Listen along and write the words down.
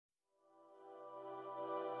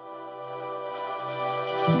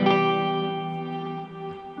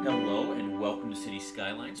Hello and welcome to City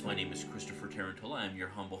Skylines. My name is Christopher Tarantola. I'm your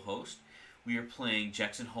humble host. We are playing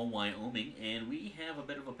Jackson Hole, Wyoming, and we have a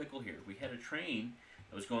bit of a pickle here. We had a train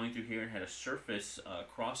that was going through here and had a surface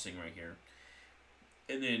crossing right here,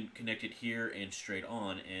 and then connected here and straight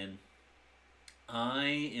on. And I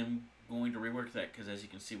am going to rework that because, as you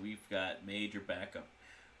can see, we've got major backup.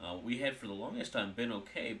 We had for the longest time been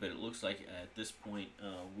okay, but it looks like at this point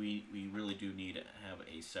we really do need to have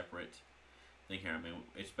a separate thing here. I mean,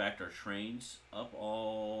 it's backed our trains up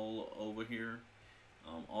all over here,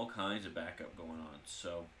 all kinds of backup going on.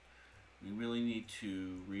 So we really need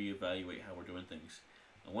to reevaluate how we're doing things.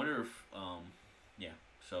 I wonder if, yeah.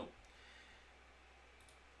 So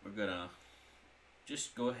we're gonna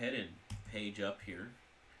just go ahead and page up here.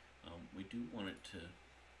 We do want it to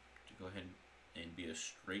go ahead and be a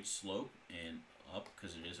straight slope and up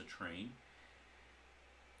because it is a train,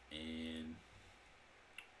 and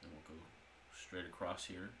then we'll go straight across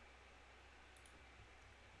here,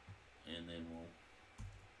 and then we'll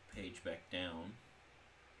page back down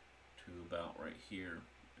to about right here,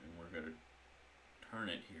 and we're going to turn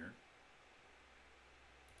it here,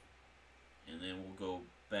 and then we'll go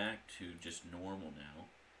back to just normal now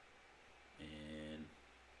and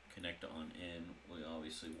connect on in. We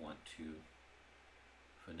obviously want to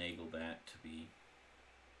finagle that to be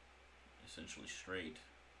essentially straight,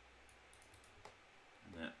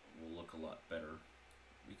 and that will look a lot better.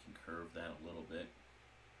 We can curve that a little bit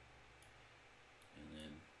and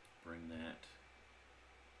then bring that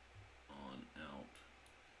on out.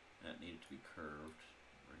 That needed to be curved.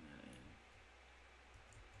 Bring that in.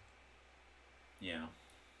 Yeah,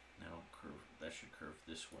 that'll curve. That should curve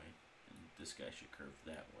this way, and this guy should curve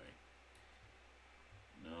that way.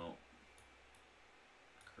 No.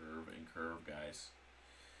 Curve and curve, guys.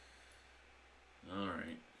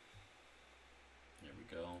 Alright. There we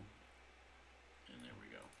go. And there we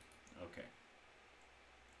go. Okay.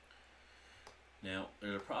 Now,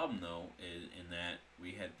 there's a problem, though, in that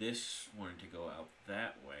we had this wanting to go out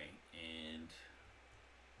that way, and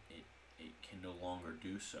it can no longer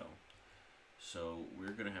do so. So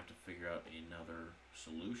we're going to have to figure out another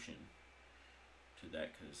solution to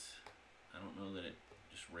that, because I don't know that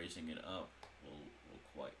just raising it up will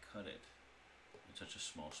quite cut it in such a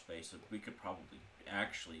small space. We could probably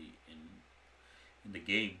actually in the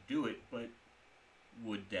game do it, but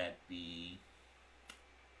would that be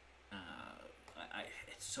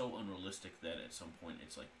it's so unrealistic that at some point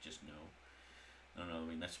it's like just no. I don't know. I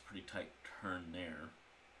mean, that's a pretty tight turn there.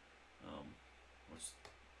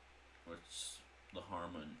 What's the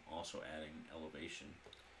harm in also adding elevation?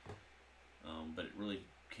 But it really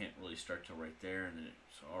can't really start till right there, and then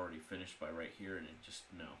it's already finished by right here, and it just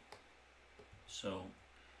no. So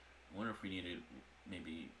I wonder if we need to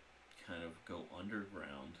maybe kind of go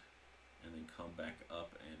underground and then come back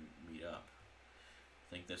up and meet up. I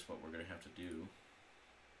think that's what we're going to have to do.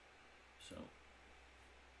 So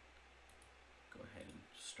go ahead and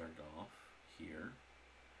start off here,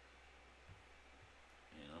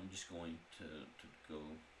 and I'm just going to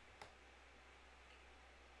go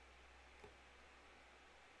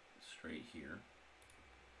straight here,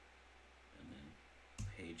 and then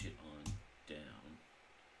page it on down.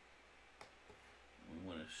 We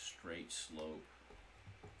want a straight slope,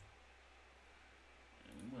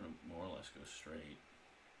 and we want to more or less go straight.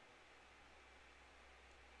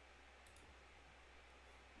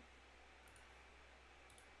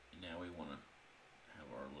 And now we want to have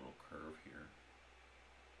our little curve here,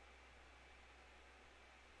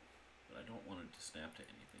 but I don't want it to snap to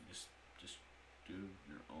anything. Just do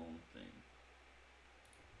your own thing.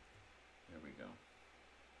 There we go.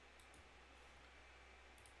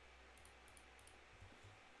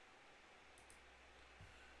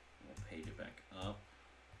 We'll page it back up.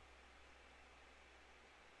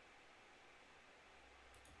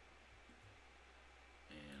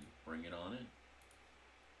 And bring it on in.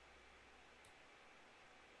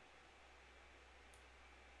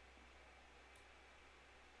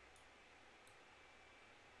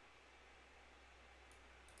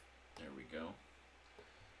 There we go.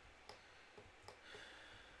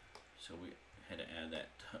 So we had to add that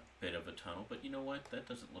bit of a tunnel, but you know what? That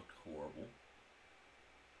doesn't look horrible.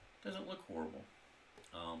 Doesn't look horrible.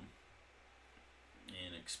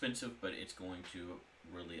 And expensive, but it's going to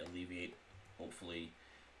really alleviate, hopefully,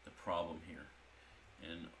 the problem here,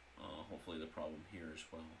 and hopefully the problem here as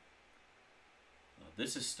well.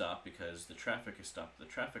 This is stopped because the traffic is stopped. The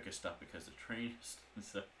traffic is stopped because the train is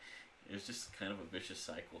stopped. It's just kind of a vicious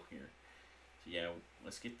cycle here. So yeah,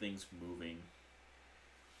 let's get things moving.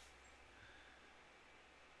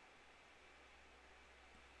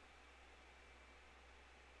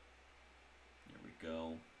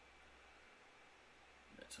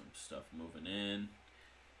 got some stuff moving in.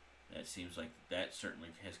 That seems like that certainly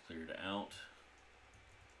has cleared out.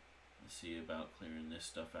 Let's see about clearing this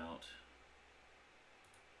stuff out.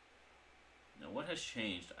 Now what has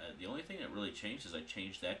changed? The only thing that really changed is I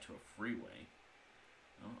changed that to a freeway.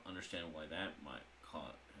 I don't understand why that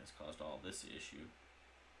has caused all this issue.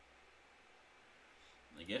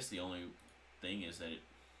 I guess the only thing is that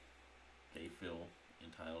they feel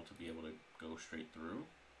entitled to be able to go straight through.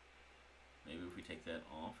 Maybe if we take that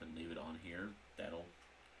off and leave it on here, that'll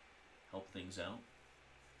help things out.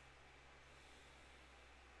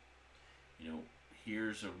 You know,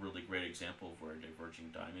 here's a really great example of where a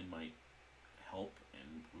diverging diamond might help,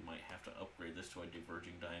 and we might have to upgrade this to a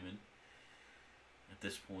diverging diamond at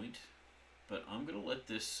this point. But I'm going to let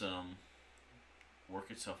this work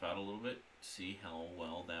itself out a little bit, see how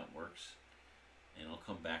well that works, and I'll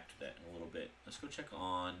come back to that in a little bit. Let's go check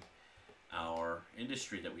on our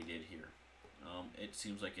industry that we did here. It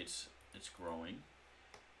seems like it's growing.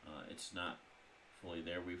 It's not fully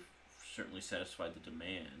there. We've certainly satisfied the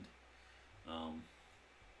demand.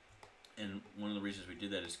 And one of the reasons we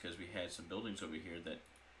did that is because we had some buildings over here that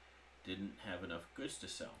didn't have enough goods to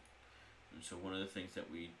sell. And so one of the things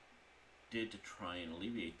that we did to try and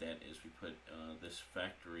alleviate that is we put this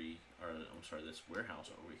this warehouse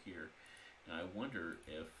over here. Now I wonder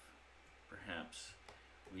if perhaps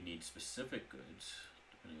we need specific goods,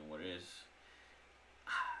 depending on what it is.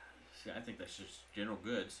 See, I think that's just general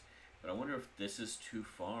goods, but I wonder if this is too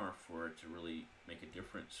far for it to really make a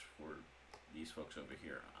difference for these folks over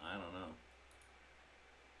here. I don't know.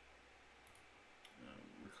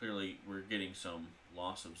 We're getting some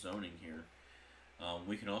loss of zoning here.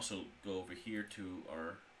 We can also go over here to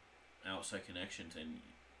our outside connections, and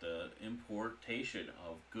the importation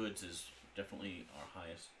of goods is definitely our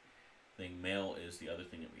highest thing. Mail is the other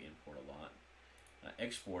thing that we import a lot.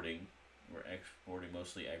 Exporting, we're exporting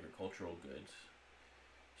mostly agricultural goods,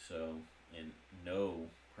 so, and no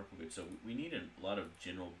purple goods. So we need a lot of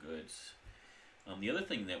general goods. The other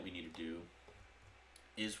thing that we need to do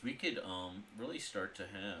is we could really start to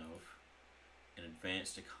have an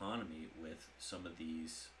advanced economy with some of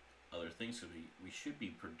these other things. So we should be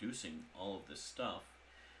producing all of this stuff,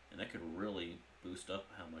 and that could really boost up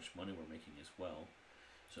how much money we're making as well.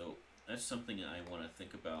 So that's something I want to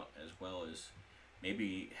think about, as well as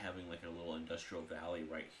maybe having like a little industrial valley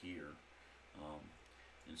right here.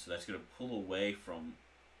 And so that's going to pull away from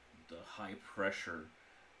the high pressure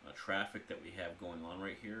traffic that we have going on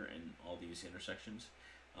right here and all these intersections.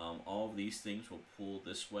 All of these things will pull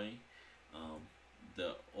this way.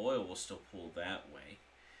 The oil will still pull that way.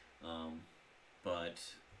 But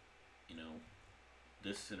you know,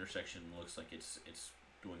 this intersection looks like it's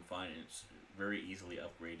doing fine, and it's very easily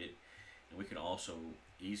upgraded, and we can also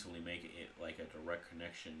easily make it like a direct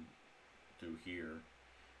connection through here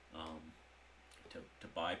to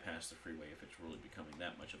bypass the freeway if it's really becoming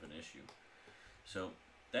that much of an issue. So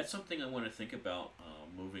that's something I want to think about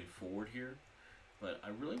moving forward here, but I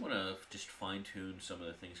really want to just fine-tune some of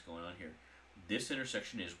the things going on here. This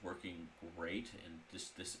intersection is working great, and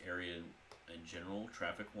this area in general,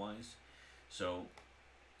 traffic-wise. So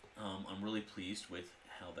I'm really pleased with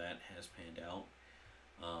how that has panned out.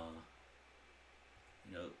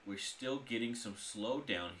 You know, we're still getting some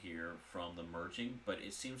slowdown here from the merging, but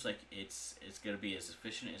it seems like it's going to be as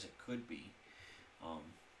efficient as it could be.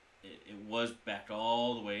 It was backed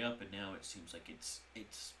all the way up, and now it seems like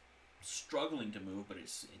it's struggling to move, but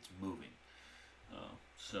it's moving.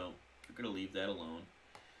 So we're going to leave that alone.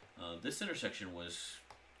 This intersection was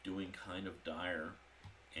doing kind of dire,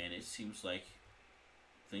 and it seems like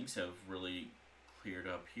things have really cleared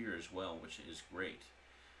up here as well, which is great.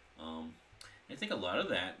 I think a lot of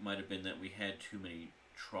that might have been that we had too many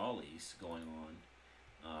trolleys going on,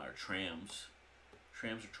 or trams.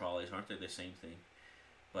 Trams or trolleys, aren't they the same thing?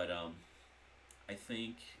 But I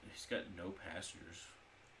think it's got no passengers.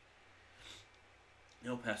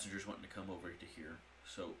 No passengers wanting to come over to here.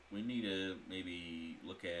 So we need to maybe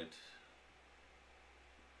look at,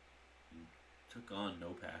 took on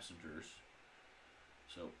no passengers.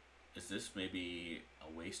 So is this maybe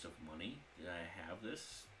a waste of money? Did I have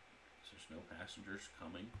this? There's no passengers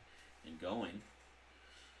coming and going.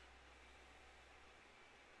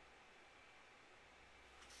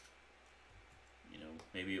 You know,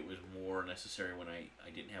 maybe it was more necessary when I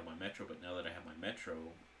didn't have my metro, but now that I have my metro,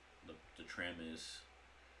 the tram is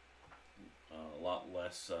a lot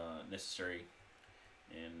less necessary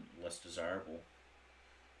and less desirable.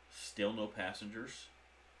 Still no passengers.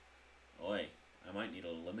 Oi, I might need to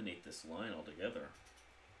eliminate this line altogether.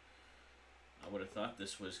 I would have thought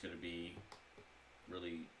this was going to be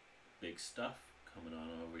really big stuff coming on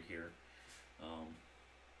over here.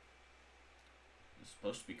 It's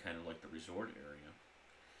supposed to be kind of like the resort area.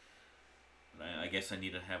 But I guess I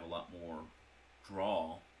need to have a lot more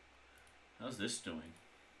draw. How's this doing?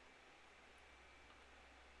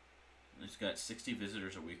 It's got 60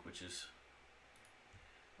 visitors a week, which is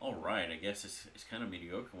alright. I guess it's kind of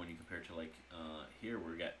mediocre when you compare to like here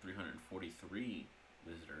we got 343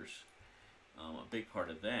 visitors. A big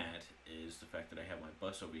part of that is the fact that I have my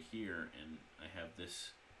bus over here and I have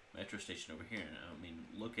this metro station over here. And, I mean,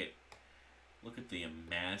 look at the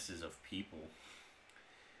masses of people.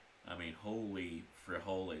 I mean, holy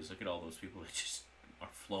frijoles! Look at all those people that just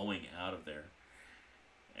are flowing out of there,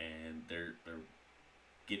 and they're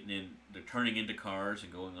getting in. They're turning into cars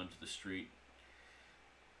and going onto the street.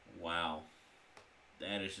 Wow,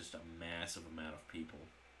 that is just a massive amount of people.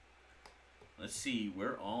 Let's see,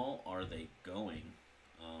 where all are they going?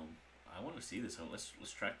 I want to see this.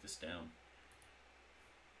 Let's track this down.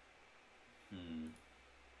 Let's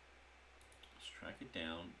track it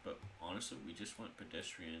down. But honestly, we just want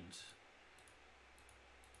pedestrians.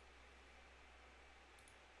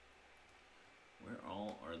 Where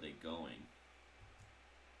all are they going?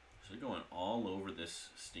 So they're going all over this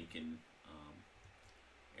stinking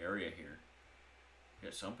area here. You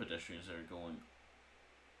got some pedestrians that are going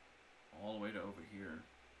all the way to over here.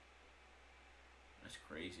 That's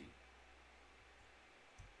crazy.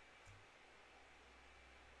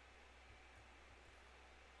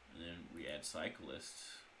 And then we add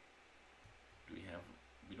cyclists. We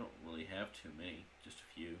don't really have too many, just a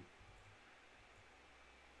few.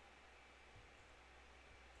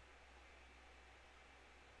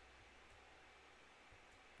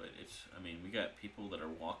 But I mean, we got people that are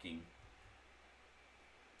walking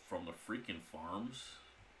from the freaking farms.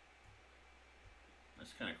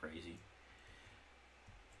 That's kind of crazy.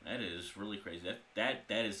 That is really crazy. That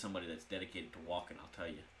is somebody that's dedicated to walking, I'll tell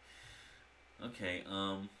you. Okay,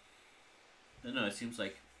 no, it seems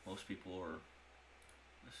like most people are.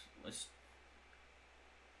 Let's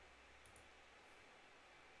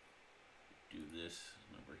do this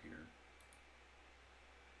number here.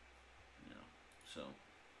 You know, so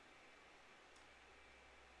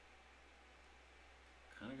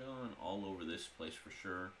kind of going all over this place for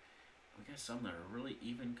sure. We got some that are really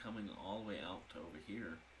even coming all the way out to over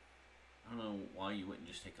here. I don't know why you wouldn't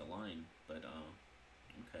just take a line, but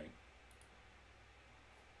okay.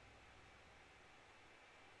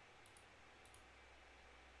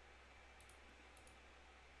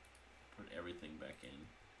 Put everything back in,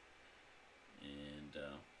 and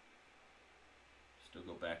still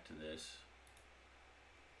go back to this.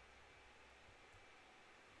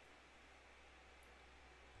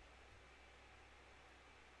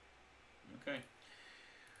 Okay.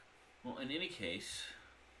 Well, in any case,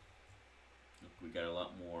 look, we got a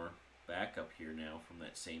lot more backup here now from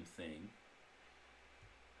that same thing.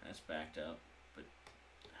 That's backed up, but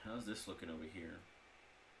how's this looking over here?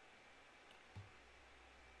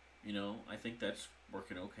 You know, I think that's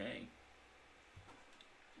working okay.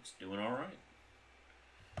 It's doing all right.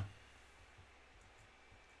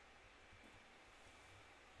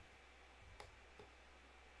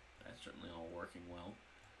 That's certainly all working well.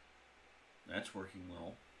 That's working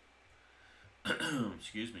well.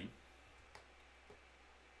 Excuse me.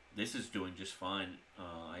 This is doing just fine.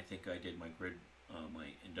 I think I did my grid,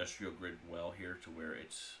 my industrial grid well here to where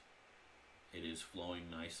it is flowing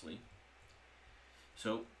nicely.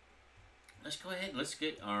 So let's go ahead. Let's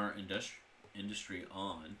get our industry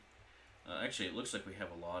on. Actually, it looks like we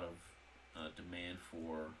have a lot of demand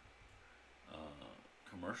for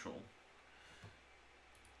commercial.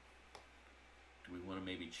 Do we want to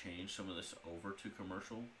maybe change some of this over to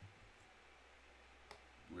commercial?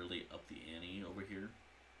 Really up the ante over here,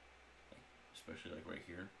 especially like right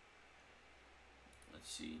here. Let's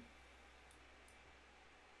see.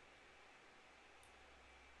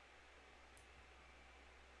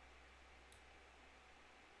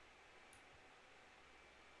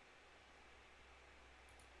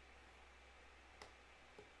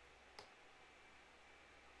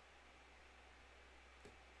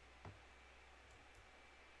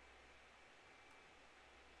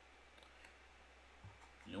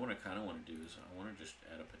 You know what I kind of want to do is I want to just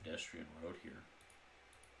add a pedestrian road here.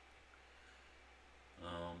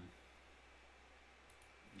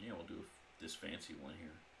 Yeah, we'll do this fancy one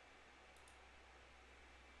here.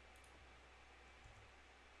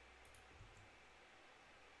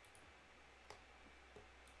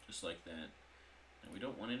 Just like that. And we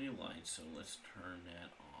don't want any lights, so let's turn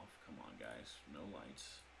that off. Come on, guys, no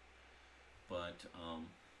lights. But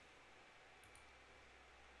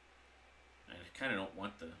I kind of don't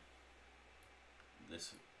want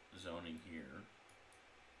this zoning here.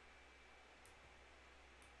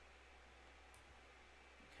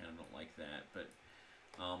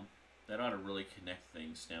 That ought to really connect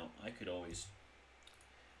things. Now, I could always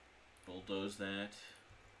bulldoze that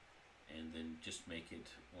and then just make it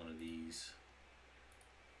one of these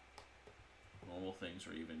normal things,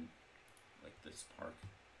 or even like this park.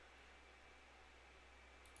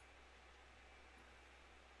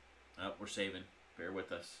 Oh, we're saving. Bear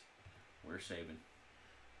with us. We're saving.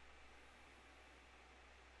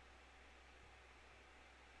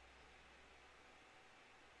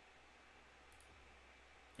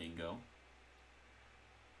 Bingo.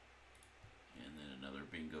 And then another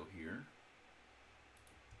bingo here.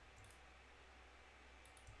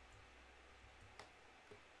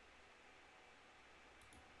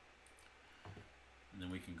 And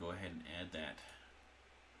then we can go ahead and add that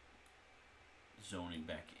zoning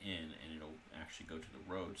back in, and it'll actually go to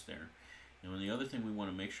the roads there. Now, the other thing we want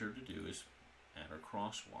to make sure to do is add our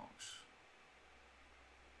crosswalks.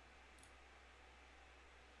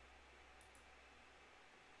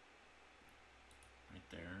 Right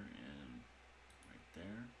there, and right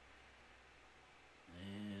there,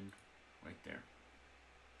 and right there.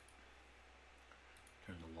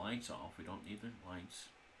 Turn the lights off. We don't need the lights.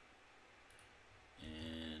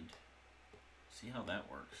 And see how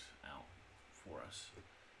that works out for us.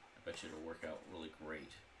 I bet you it'll work out really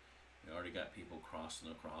great. We already got people crossing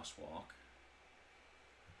the crosswalk.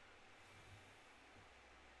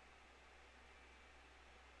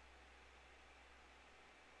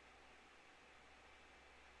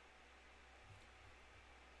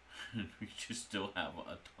 We just still have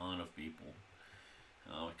a ton of people.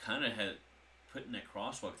 It kind of had, putting that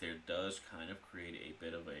crosswalk there does kind of create a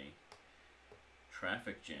bit of a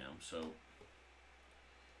traffic jam. So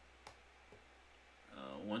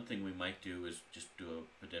one thing we might do is just do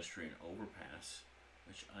a pedestrian overpass,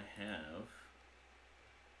 which I have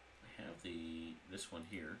this one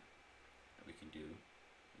here that we can do.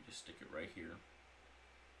 We just stick it right here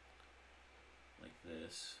like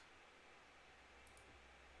this,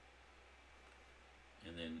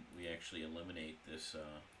 and then we actually eliminate this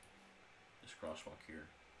this crosswalk here.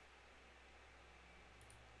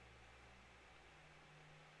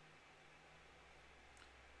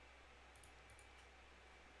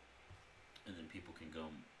 And then people can go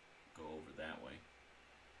over that way.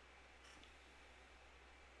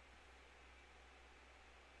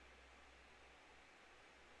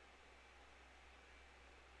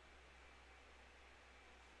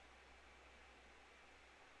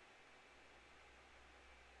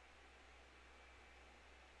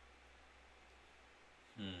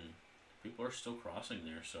 People are still crossing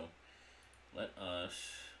there, so let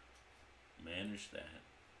us manage that.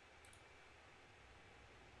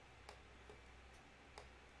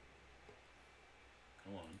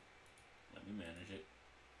 Come on, let me manage it.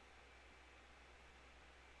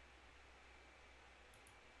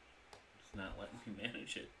 It's not letting me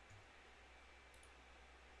manage it.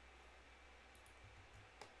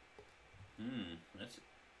 That's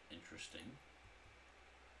interesting.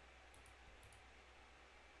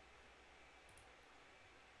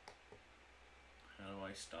 How do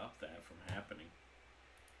I stop that from happening?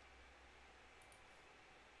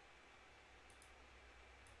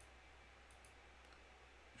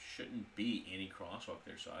 Shouldn't be any crosswalk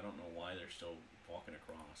there, so I don't know why they're still walking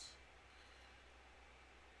across.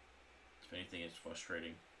 If anything, it's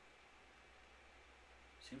frustrating.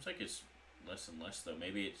 Seems like it's less and less, though.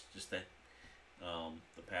 Maybe it's just that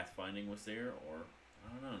the pathfinding was there, or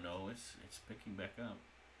I don't know. No, it's picking back up.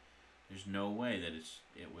 There's no way that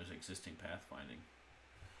it was existing pathfinding.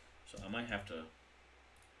 So I might have to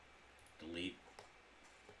delete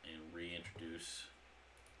and reintroduce.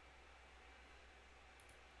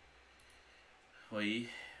 Oi.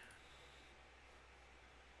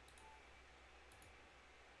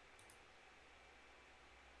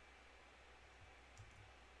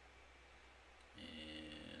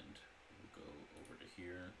 And we'll go over to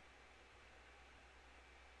here.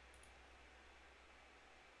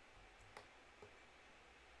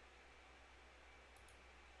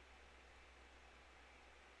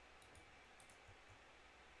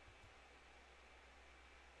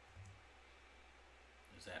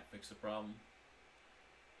 Does that fix the problem?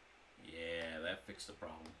 Yeah, that fixed the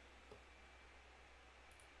problem.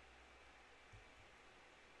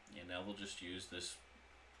 And now we'll just use this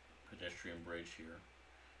pedestrian bridge here,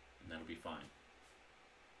 and that'll be fine.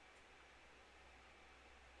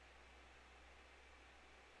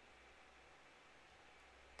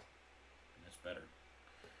 And that's better.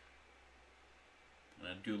 And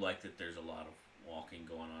I do like that there's a lot of walking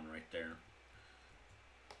going on right there.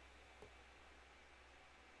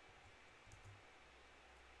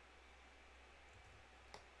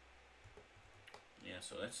 Yeah,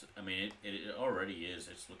 so that's, I mean, it already is.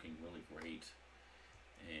 It's looking really great.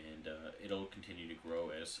 And it'll continue to grow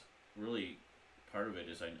as really part of it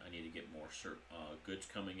is I need to get more goods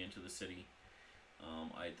coming into the city.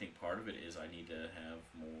 I think part of it is I need to have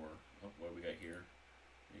more. Oh, what do we got here?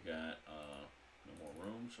 We got no more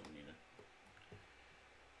room, so we need to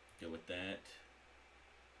deal with that.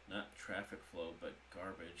 Not traffic flow, but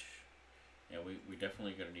garbage. Yeah, we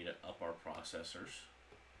definitely gonna need to up our processors.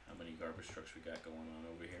 How many garbage trucks we got going on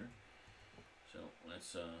over here? So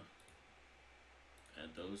let's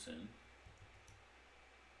add those in.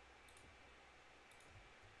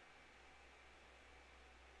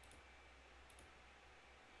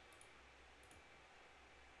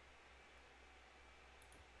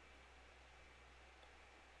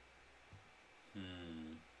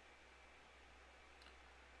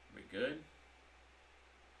 We good?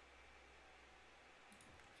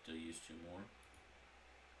 Still use 2 more.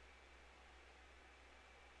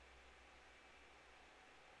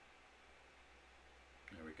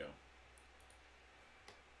 There we go.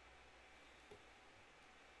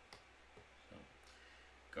 So,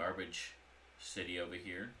 garbage city over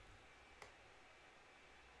here.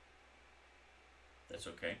 That's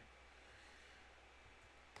okay.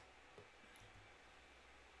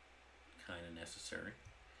 Kind of necessary.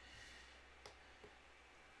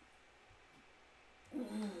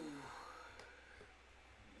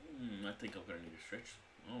 I think I'm gonna need a stretch.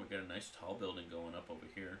 Oh, we got a nice tall building going up over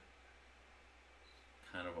here.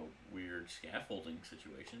 Kind of a weird scaffolding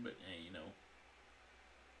situation, but hey, you know,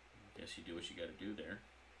 I guess you do what you got to do there.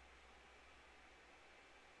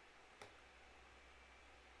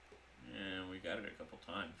 And we got it a couple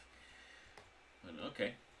times. But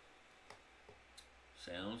okay.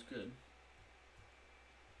 Sounds good.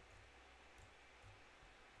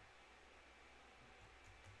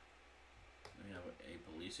 We have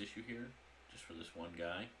a police issue here, just for this one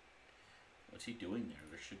guy. What's he doing there?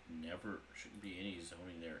 There shouldn't be any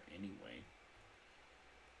zoning there anyway.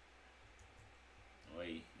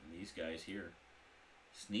 Oi, and these guys here.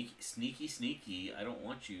 Sneaky. I don't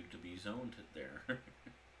want you to be zoned there.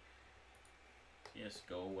 Yes,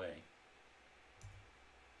 go away.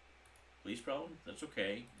 Police problem? That's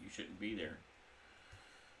okay. You shouldn't be there.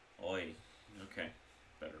 Oi. Okay.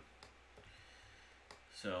 Better.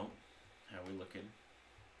 So, how are we looking?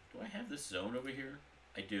 Do I have this zone over here?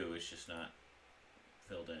 I do. It's just not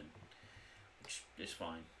filled in, which is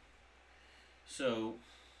fine. So,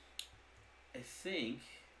 I think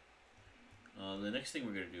the next thing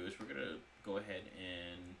we're going to do is we're going to go ahead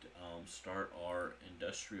and start our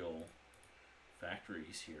industrial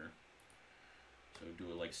factories here. So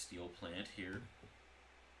do a like steel plant here.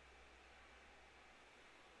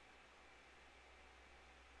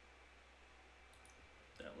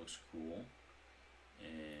 That looks cool.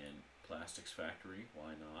 And plastics factory,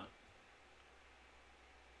 why not?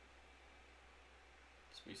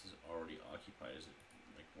 Space is already occupied. Is it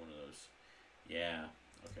like one of those? Yeah,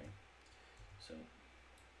 okay. So go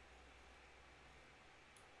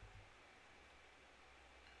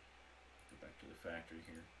back to the factory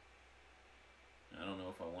here. I don't know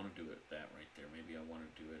if I want to do it that right there. Maybe I want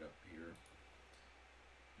to do it up here.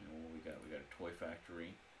 You know what we got? We got a toy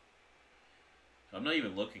factory. So I'm not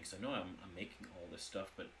even looking because I know I'm making all this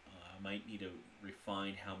stuff, but I might need to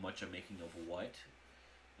refine how much I'm making of what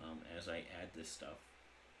as I add this stuff.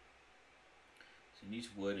 So it needs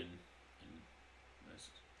wood and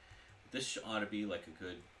this ought to be like a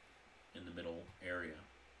good in the middle area.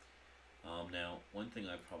 Now, one thing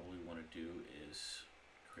I probably want to do is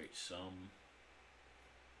create some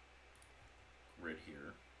grid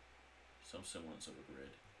here, some semblance of a grid.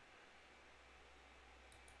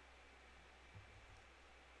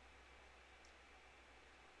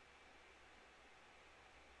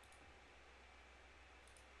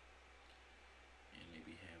 And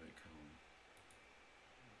maybe have it come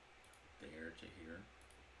there to here.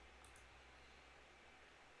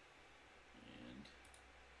 And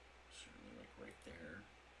certainly like right there.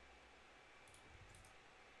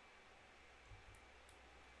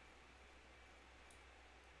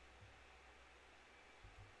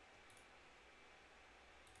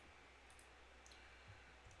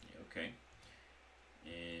 Okay,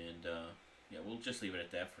 and yeah, we'll just leave it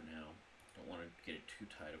at that for now. Don't want to get it too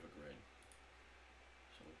tight of a grid.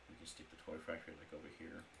 So we can stick the toy factory like over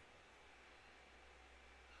here.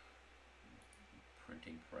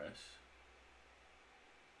 Printing press.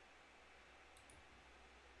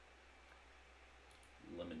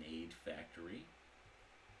 Lemonade factory.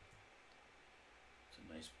 It's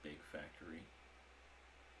a nice big factory.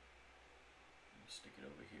 Stick it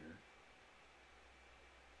over here.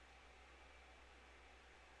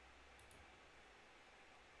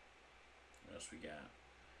 else we got?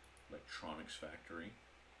 Electronics factory.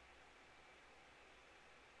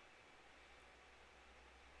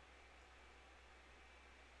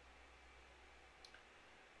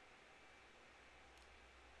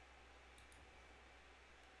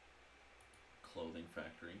 Clothing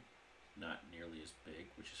factory. Not nearly as big,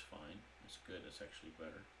 which is fine. That's good. That's actually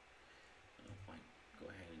better. Might go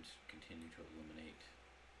ahead and continue to eliminate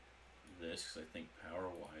this because I think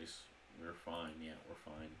power-wise we're fine. Yeah, we're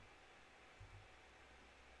fine.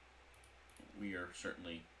 We are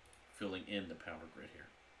certainly filling in the power grid here.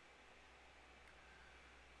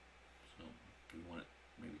 So we want it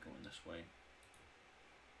maybe going this way.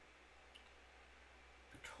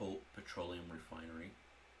 Petroleum refinery.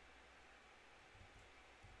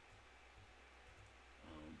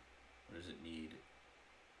 What does it need?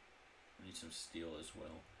 We need some steel as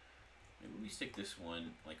well. Maybe we stick this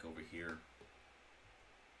one like over here.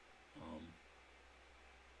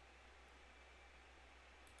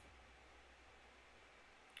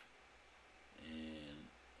 And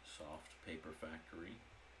soft paper factory.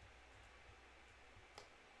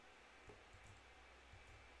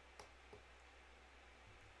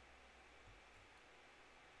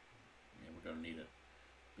 Yeah, we're gonna need a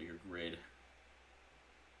bigger grid.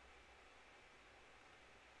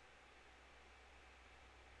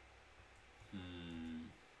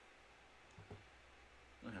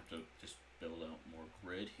 I have to just build out more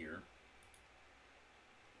grid here.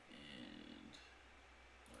 And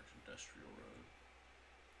large industrial road.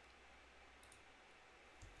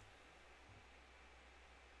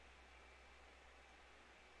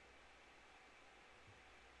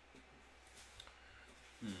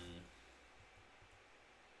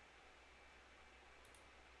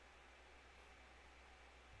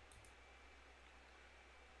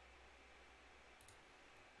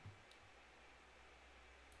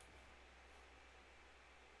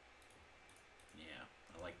 Yeah,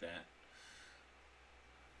 I like that.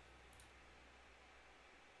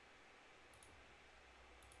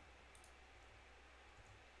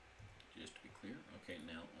 Just to be clear. Okay,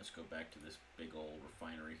 now let's go back to this big old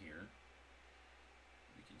refinery here.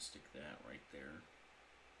 We can stick that right there.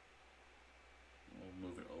 We'll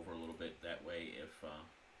move it over a little bit. That way, if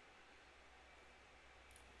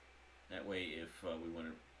we want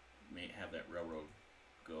to have that railroad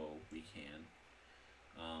go, we can.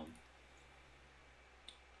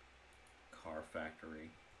 Car factory.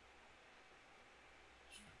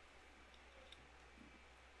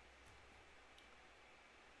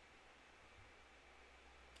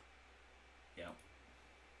 Yeah.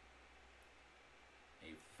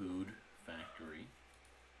 A food factory.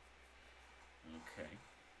 Okay.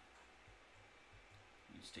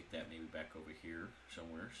 You stick that maybe back over here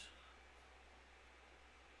somewheres.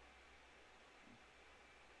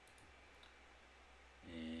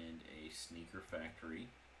 And a sneaker factory.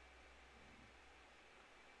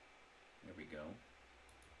 There we go.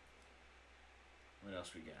 What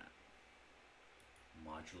else we got?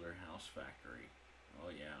 Modular house factory. Oh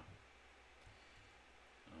yeah.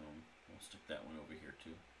 We'll stick that one over here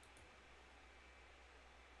too.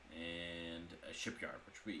 And a shipyard,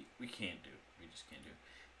 which we can't do. We just can't do.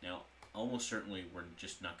 Now, almost certainly we're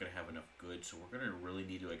just not going to have enough goods, so we're going to really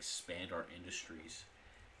need to expand our industries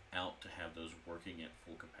out to have those working at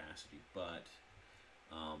full capacity. But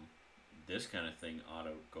this kind of thing ought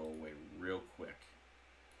to go away real quick.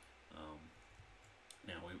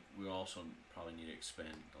 Now we also probably need to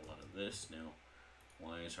expand a lot of this. Now,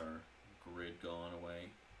 why is our grid gone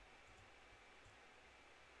away?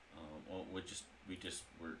 Well,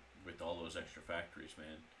 we're with all those extra factories,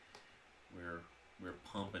 man. We're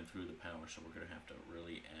pumping through the power, so we're gonna have to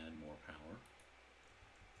really add more power.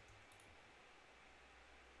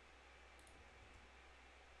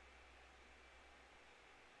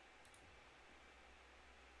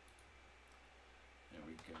 There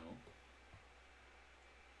we go.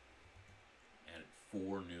 Added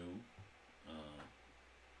 4 new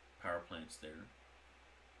power plants there.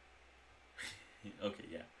 Okay,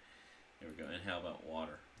 yeah. There we go. And how about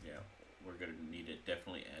water? Yeah, we're going to need to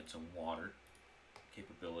definitely add some water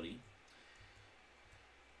capability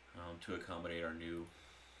to accommodate our new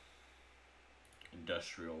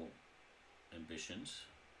industrial ambitions.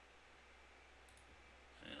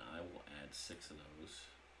 And I will add 6 of those.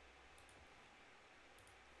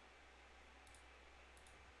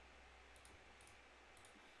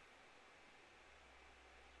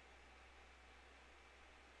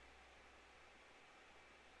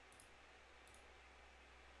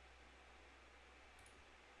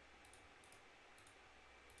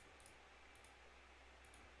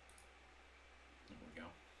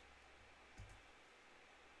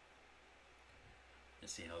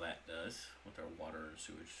 Let's see how that does with our water and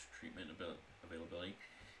sewage treatment availability.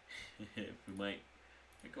 We might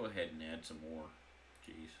go ahead and add some more.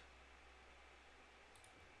 Jeez.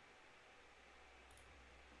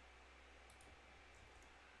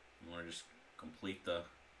 I want to just complete the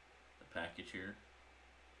package here.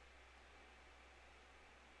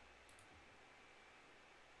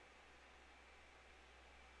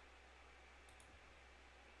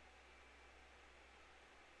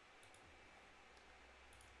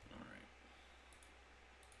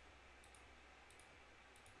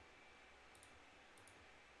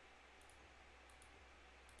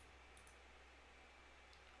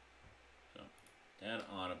 That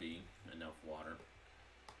ought to be enough water.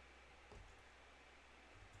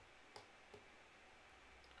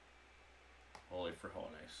 Holy for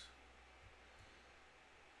holidays.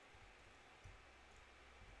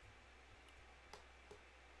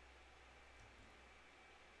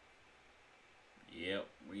 Yep,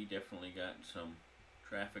 we definitely got some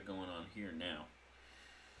traffic going on here now.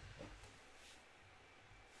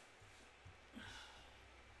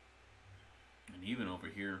 And even over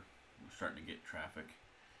here, we're starting to get traffic.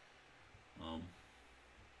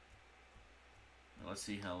 Let's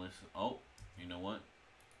see how this. Oh, you know what?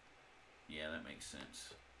 Yeah, that makes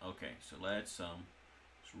sense. Okay, so let's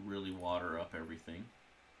really water up everything.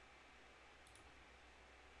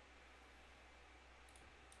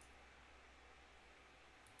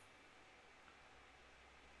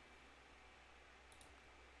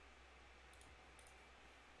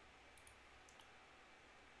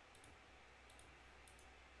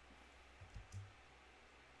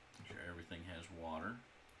 Make sure everything has water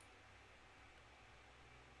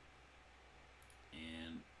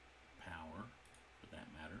and power, for that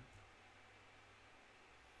matter.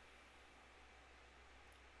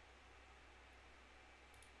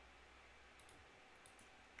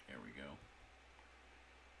 There we go.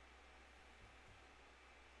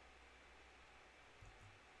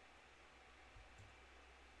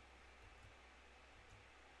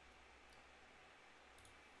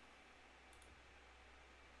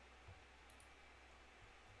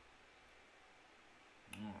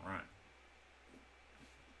 All right.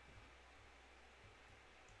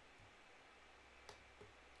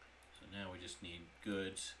 So now we just need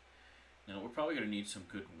goods. Now we're probably going to need some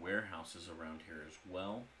good warehouses around here as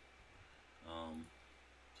well.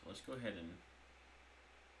 So let's go ahead and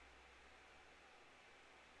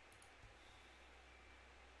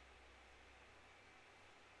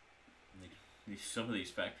some of these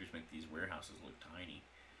factories make these warehouses look tiny,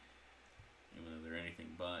 even though they're anything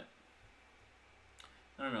but.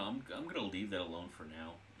 I don't know. I'm gonna leave that alone for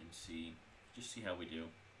now and just see how we do.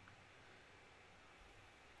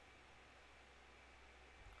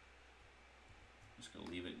 Just gonna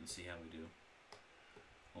leave it and see how we do.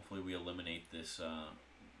 Hopefully we eliminate this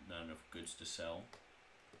not enough goods to sell.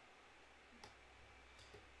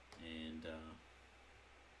 And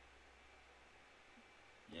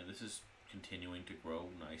yeah, this is continuing to grow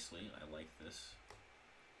nicely. I like this.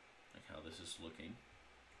 Like how this is looking.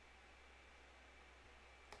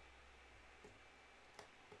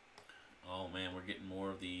 Oh man, we're getting more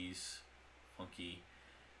of these funky.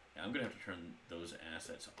 Yeah, I'm gonna have to turn those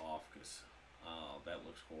assets off because that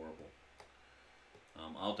looks horrible.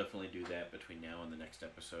 I'll definitely do that between now and the next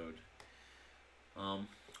episode.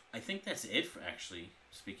 I think that's it for actually.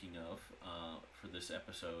 Speaking of, for this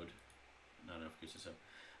episode, not enough gets this up.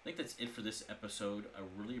 I think that's it for this episode. I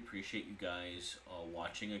really appreciate you guys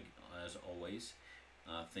watching as always.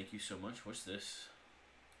 Thank you so much. What's this?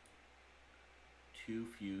 Too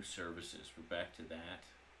few services. We're back to that.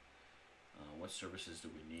 What services do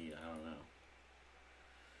we need? I don't know.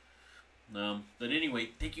 But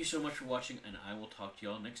anyway, thank you so much for watching, and I will talk to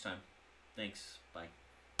y'all next time. Thanks. Bye.